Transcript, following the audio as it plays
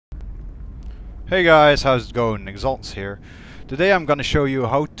Hey guys, how's it going? Exalts here. Today I'm gonna show you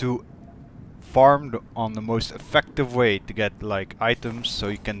how to farm on the most effective way to get like items so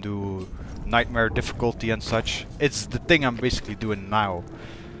you can do nightmare difficulty and such. It's the thing I'm basically doing now.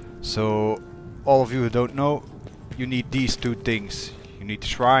 So all of you who don't know, you need these two things. You need the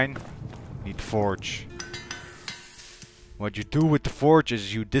shrine, you need the forge. What you do with the forge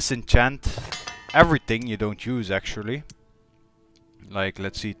is you disenchant everything you don't use actually. Like,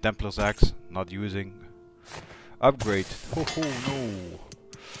 let's see, Templar's Axe, not using. Upgrade. Oh no.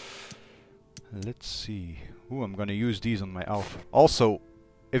 Let's see. Ooh, I'm gonna use these on my elf. Also,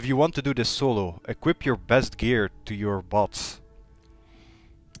 if you want to do this solo, equip your best gear to your bots.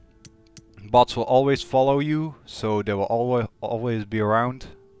 Bots will always follow you, so they will always be around.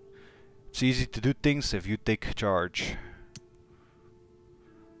 It's easy to do things if you take charge.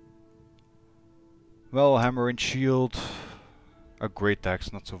 Well, hammer and shield. A great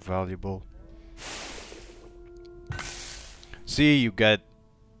axe, not so valuable. See, you get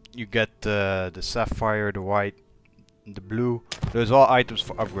the sapphire, the white, the blue. Those are all items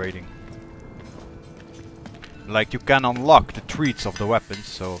for upgrading. Like, you can unlock the treats of the weapons.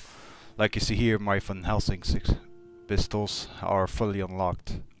 So, like you see here, my Van Helsing 6 pistols are fully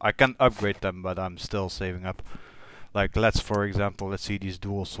unlocked. I can upgrade them, but I'm still saving up. Like, for example, let's see these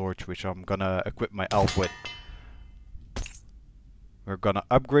dual swords, which I'm gonna equip my elf with. We're gonna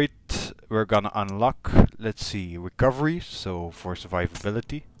upgrade, we're gonna unlock, let's see, recovery, so for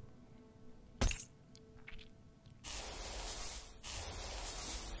survivability.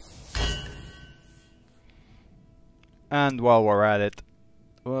 And while we're at it,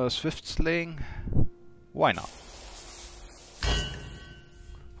 swift slaying, why not? I'm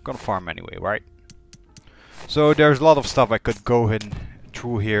gonna farm anyway, right? So there's a lot of stuff I could go in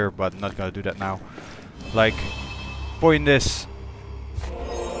through here, but I'm not gonna do that now. Like, point this.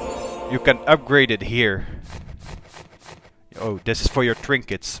 You can upgrade it here. Oh, this is for your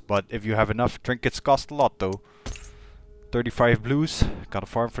trinkets, but if you have enough, trinkets cost a lot though. 35 blues, gotta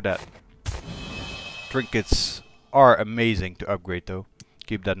farm for that. Trinkets are amazing to upgrade though,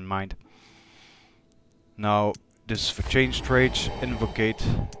 keep that in mind. Now, this is for change trades, invocate.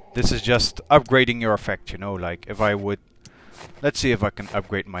 This is just upgrading your effect, you know, like if I would... Let's see if I can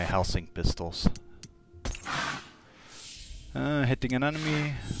upgrade my Helsing pistols. Hitting an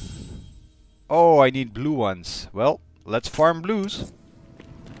enemy. Oh, I need blue ones. Well, let's farm blues.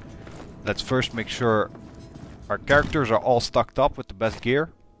 Let's first make sure our characters are all stocked up with the best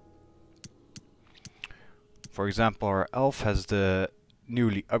gear. For example, our elf has the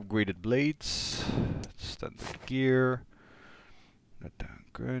newly upgraded blades. Standard gear.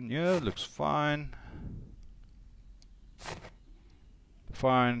 Yeah, looks fine.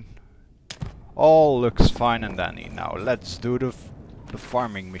 Fine. All looks fine and dandy. Now let's do the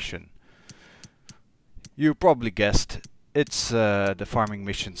farming mission. You probably guessed, it's the farming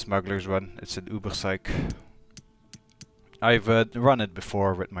mission Smuggler's Run. It's an Uberpsych. I've run it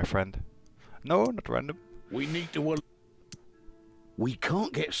before with my friend. No, not random. We need to... We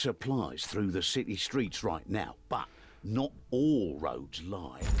can't get supplies through the city streets right now, but not all roads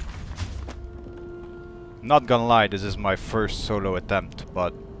lie. Not gonna lie, this is my first solo attempt,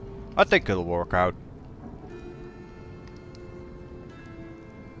 but I think it'll work out.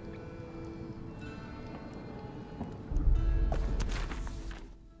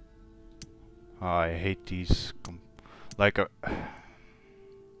 I hate these. I'm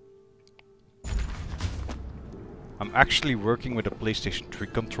actually working with a PlayStation 3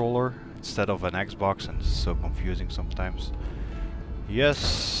 controller instead of an Xbox, and it's so confusing sometimes.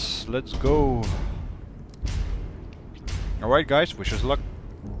 Yes, let's go. Alright guys, wish us luck.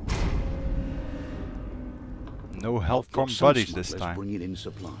 No help from buddies this time. Bringing in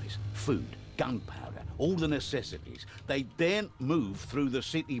supplies, food, gunpowder, all the necessities. They daren't move through the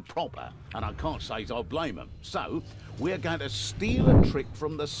city proper, and I can't say I blame them. So, we're going to steal a trick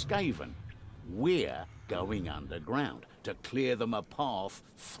from the Skaven. We're going underground to clear them a path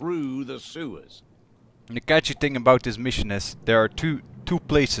through the sewers. The catchy thing about this mission is there are two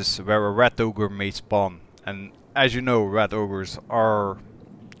places where a rat ogre may spawn, and as you know, rat ogres are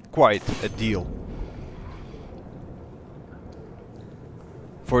quite a deal.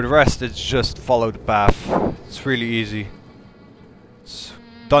 For the rest, it's just follow the path. It's really easy. It's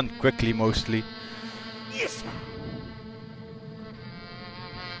done quickly mostly. Yes.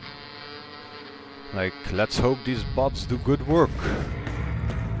 Like, let's hope these bots do good work.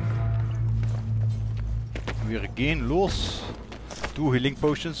 Weer again, los. 2 healing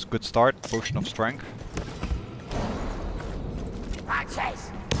potions, good start. Potion of strength.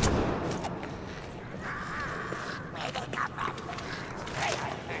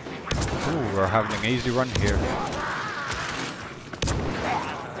 we're having an easy run here.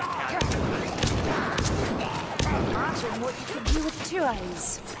 Imagine what you could do with 2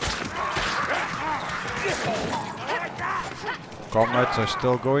 eyes. Comrades are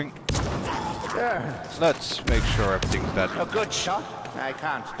still going. Let's make sure everything's dead. A good shot. I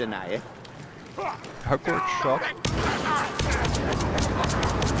can't deny it. A good shot.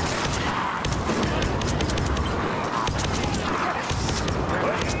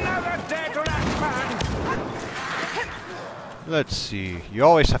 Another dead rat man. Let's see. You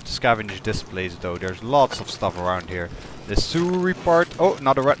always have to scavenge this place though. There's lots of stuff around here. The sewery part. Oh,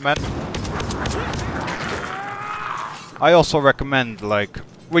 another red man. I also recommend, like,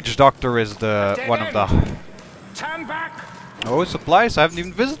 Witch Doctor is the one of the... Turn back. Oh, supplies? I haven't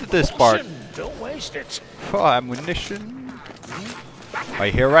even visited this part. Don't waste it. Oh, ammunition. I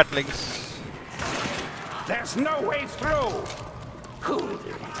hear rattlings. There's no way through. Who will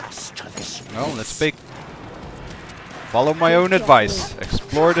lead us to this? No, let's speak. Follow my own advice.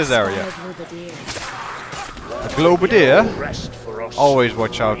 Explore this area. A globadier? Rest for us. Always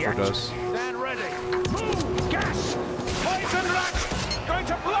watch out for those. Stand ready. Move. Gas. Poison rat. Going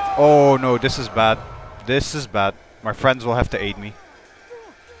to blow. Oh no, this is bad. This is bad. My friends will have to aid me.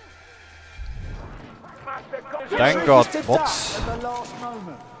 Thank God, bots.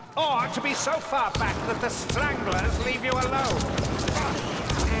 Or to be so far back that the stranglers leave you alone.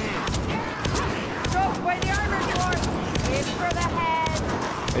 Go by the armor door. Aim for the head.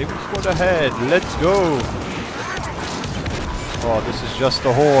 Aim for the head. Let's go. Oh, this is just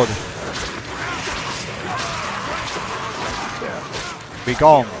a horde. Be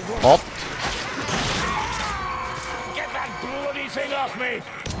gone, bot. Get that bloody thing off me!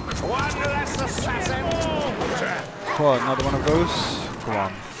 One less assassin! Oh, another one of those. Come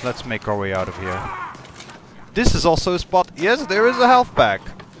on, let's make our way out of here. This is also a spot. Yes, there is a health pack.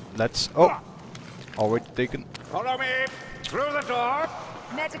 Let's... Oh, already taken. Follow me! Through the door!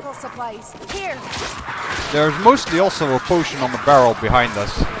 Medical supplies. Here. There's mostly also a potion on the barrel behind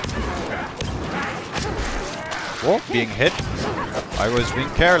us. Oh, being hit. I was being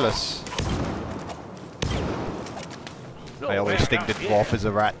careless. I always think the dwarf is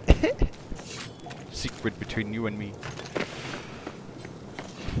a rat. Secret between you and me.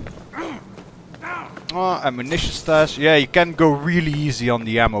 Oh, ammunition stash. Yeah, you can go really easy on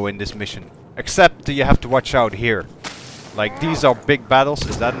the ammo in this mission. Except you have to watch out here. Like, these are big battles.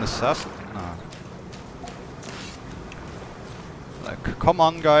 Is that an assassin? No. Like, come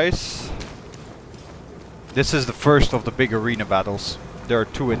on, guys. This is the first of the big arena battles. There are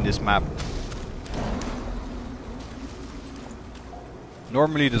 2 in this map.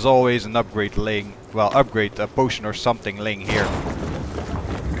 Normally there's always an upgrade laying, well, upgrade, a potion or something laying here.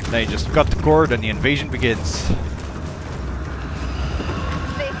 Then you just cut the cord and the invasion begins.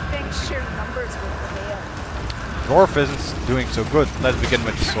 They think sheer numbers will prevail. Dwarf isn't doing so good. Let's begin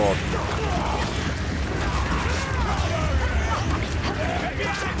with the sword.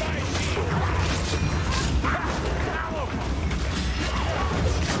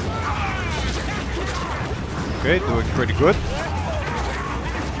 Okay, doing pretty good.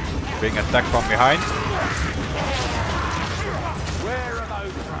 Being attacked from behind. Where are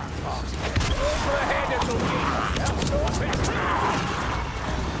those rats?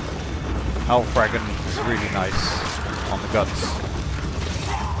 Health Fragon is really nice on the guts.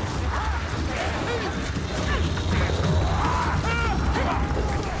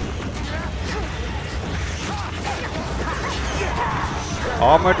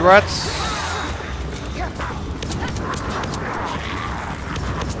 Armored rats.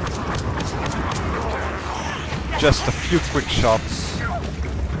 Just a few quick shots.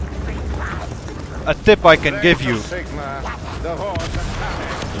 A tip I can give you.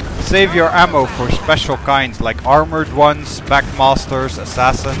 Save your ammo for special kinds like armored ones, backmasters,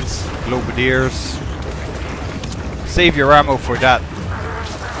 assassins, globadiers. Save your ammo for that.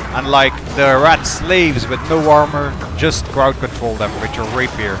 And like the rat slaves with no armor, just crowd control them with your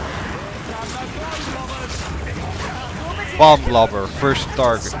rapier. Bomb blobber, first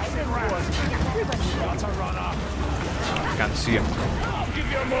target. Can't see him. I'll give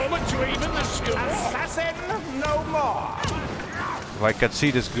you a moment to even the score. Assassin, no more. If I can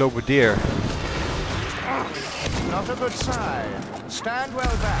see this globadier. Not a good sign. Stand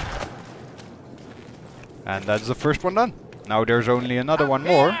well back. And that's the first one done. Now there's only another one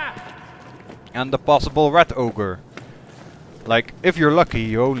more. And the possible rat ogre. Like, if you're lucky,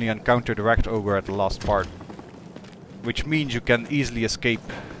 you only encounter the rat ogre at the last part. Which means you can easily escape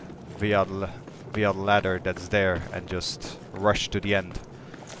via the ladder that's there and just rush to the end.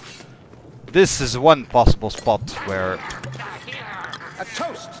 This is one possible spot where A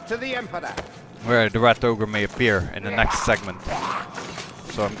toast to the Emperor. Where the rat ogre may appear in the next segment.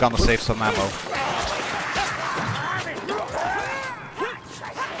 So I'm gonna save some ammo.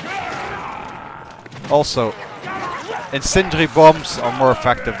 Also, incendiary bombs are more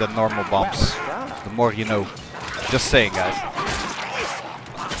effective than normal bombs. The more you know. Just saying, guys.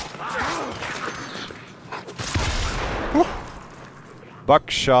 Whew.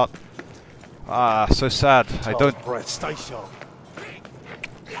 Buckshot. Ah, so sad. I don't. Stay sharp.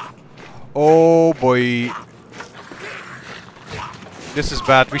 Oh boy. This is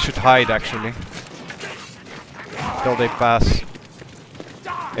bad. We should hide actually. Till they pass.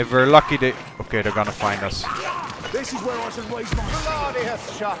 If we're lucky, they. Okay, they're gonna find us. This is where I should raise my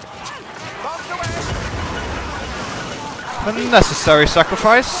Glorious shot. Bombs away. Unnecessary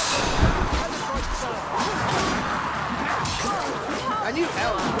sacrifice. I knew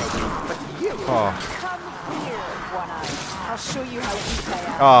elves, but you. Oh. Come here, One-Eye. I'll show you how weak I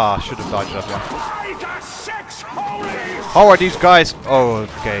am. Ah, should have dodged that one. Fight us, 6 holies. How are these guys? Oh,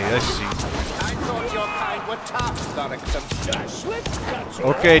 okay, let's see. I thought your kind were tough, Dorrington.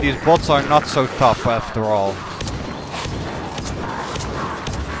 Okay, these bots are not so tough after all.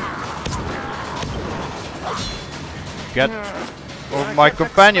 Get oh my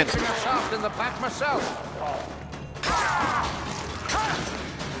companion. Fixing a shaft in the back myself.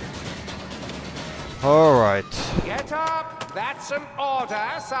 Alright. Get up. That's an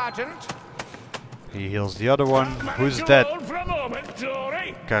order, Sergeant. He heals the other one. Who's dead? For a moment,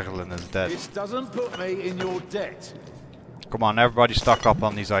 Dory. Carolyn is dead. This doesn't put me in your debt. Come on, everybody stock up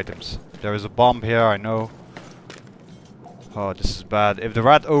on these items. There is a bomb here, I know. Oh, this is bad. If the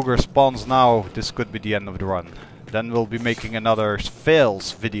rat ogre spawns now, this could be the end of the run. Then we'll be making another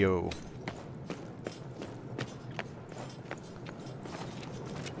fails video.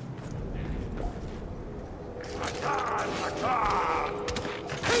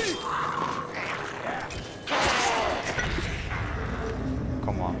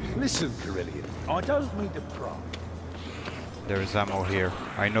 Come on. Listen, Carillion, I don't mean to pry. There is ammo here.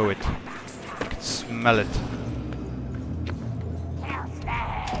 I know it. I can smell it.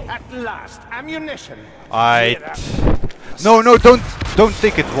 At last, ammunition. No, don't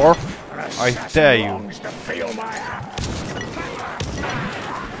take it, Dwarf. I dare you. To feel my hand.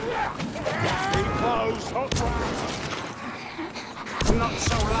 Not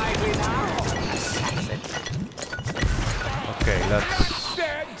so lively now. Okay, let's.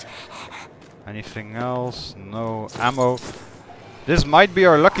 Dead. Anything else? No ammo. This might be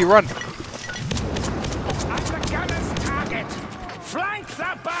our lucky run. I'm the gunner's target. Flank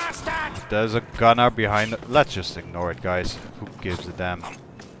the bastard. There's a gunner behind. Let's just ignore it, guys. Who gives a damn?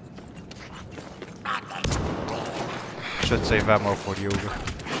 Should save ammo for the ogre.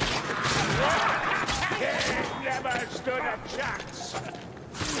 Never stood a chance.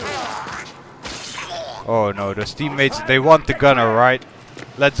 Oh no, those teammates, they want the gunner, right?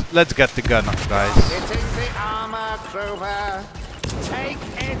 Let's get the gunner, guys. Hitting the armor, Trover. Take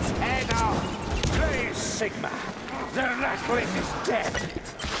its head off. Please, Sigma. The rattling is dead.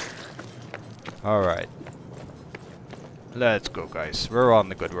 Alright. Let's go, guys. We're on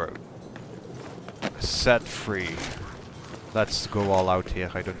the good road. Set free. Let's go all out here.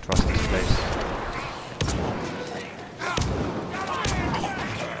 I don't trust this place.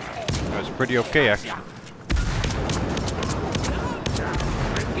 That was pretty okay, actually.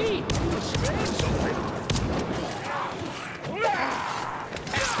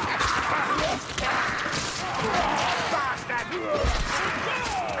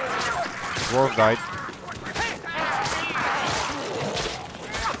 Dwarf died.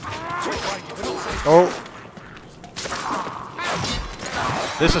 Oh!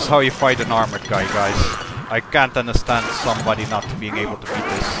 This is how you fight an armored guy, guys. I can't understand somebody not being able to beat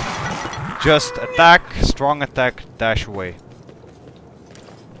this. Just attack, strong attack, dash away.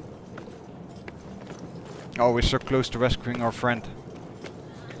 Oh, we're so close to rescuing our friend.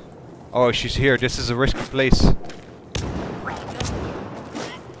 Oh, she's here. This is a risky place.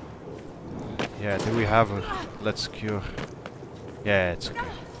 Yeah, do we have a... Let's cure. Yeah, it's okay.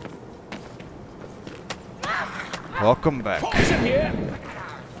 Welcome back.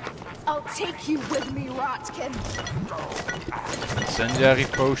 I'll take you with me, Rotkin. Incendiary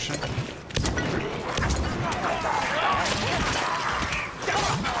potion.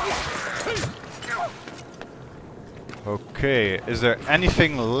 Okay, is there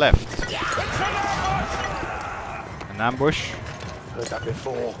anything left? An ambush? Heard that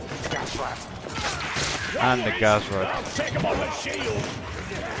before. Gas rat. And the gas rod. Take him on the shield.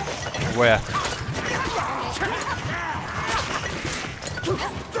 Where?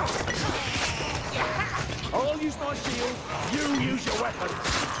 I'll use my shield. You use your weapon.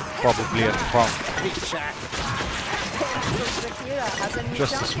 Probably at the front.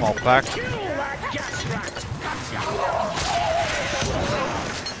 Just a small pack.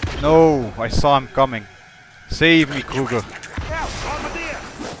 No, I saw him coming. Save me, Kruger.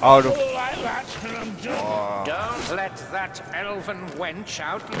 Out of... Don't let that elven wench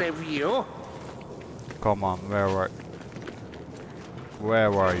outlive you. Come on, where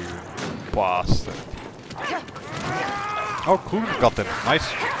are you, bastard? Oh, cool, got him. Nice.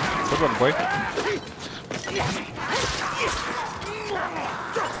 Good one, boy.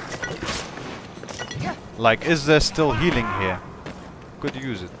 Like, is there still healing here? Could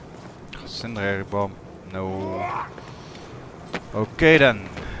use it. Incendiary bomb. No. Okay then.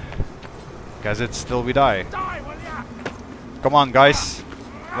 Guess it's still we die. Come on, guys.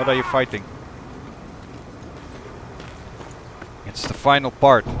 What are you fighting? It's the final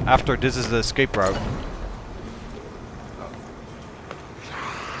part. After this is the escape route.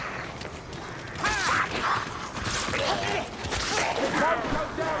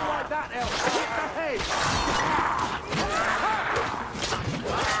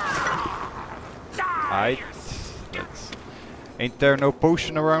 Aight. Ain't there no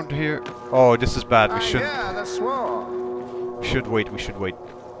potion around here? Oh, this is bad. We should. Yeah, the sword. We should wait. We should wait.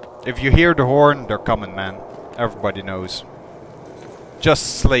 If you hear the horn, they're coming, man. Everybody knows.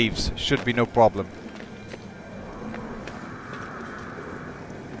 Just slaves. Should be no problem.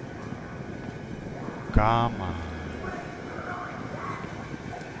 Come on.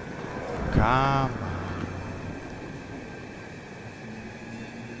 Come on.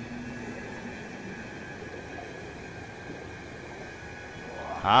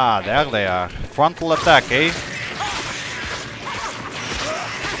 Ah, there they are. Frontal attack, eh?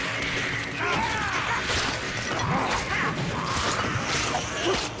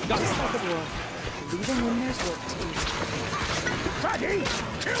 Even when there's work to do. Buddy,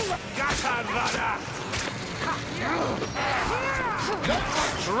 kill the gutter runner.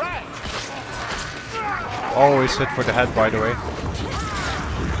 Right. Always hit for the head, by the way.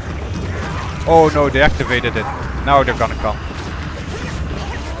 Oh no, they activated it. Now they're gonna come.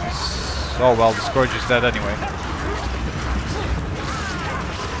 Oh well, the Scourge is dead anyway.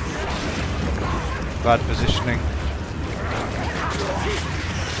 Bad positioning.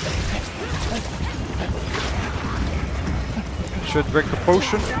 Should drink a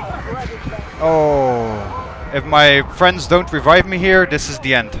potion. Oh, if my friends don't revive me here, this is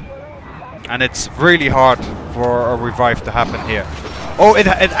the end. And it's really hard for a revive to happen here. Oh, it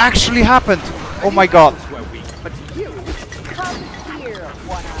actually happened! Oh my god.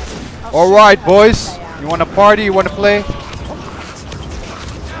 Alright, boys. You wanna party? You wanna play?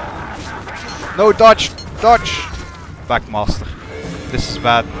 No, dodge! Dodge! Backmaster. This is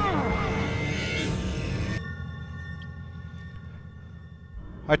bad.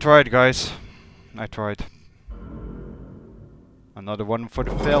 I tried, guys. I tried. Another one for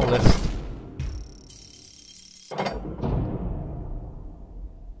the fail list.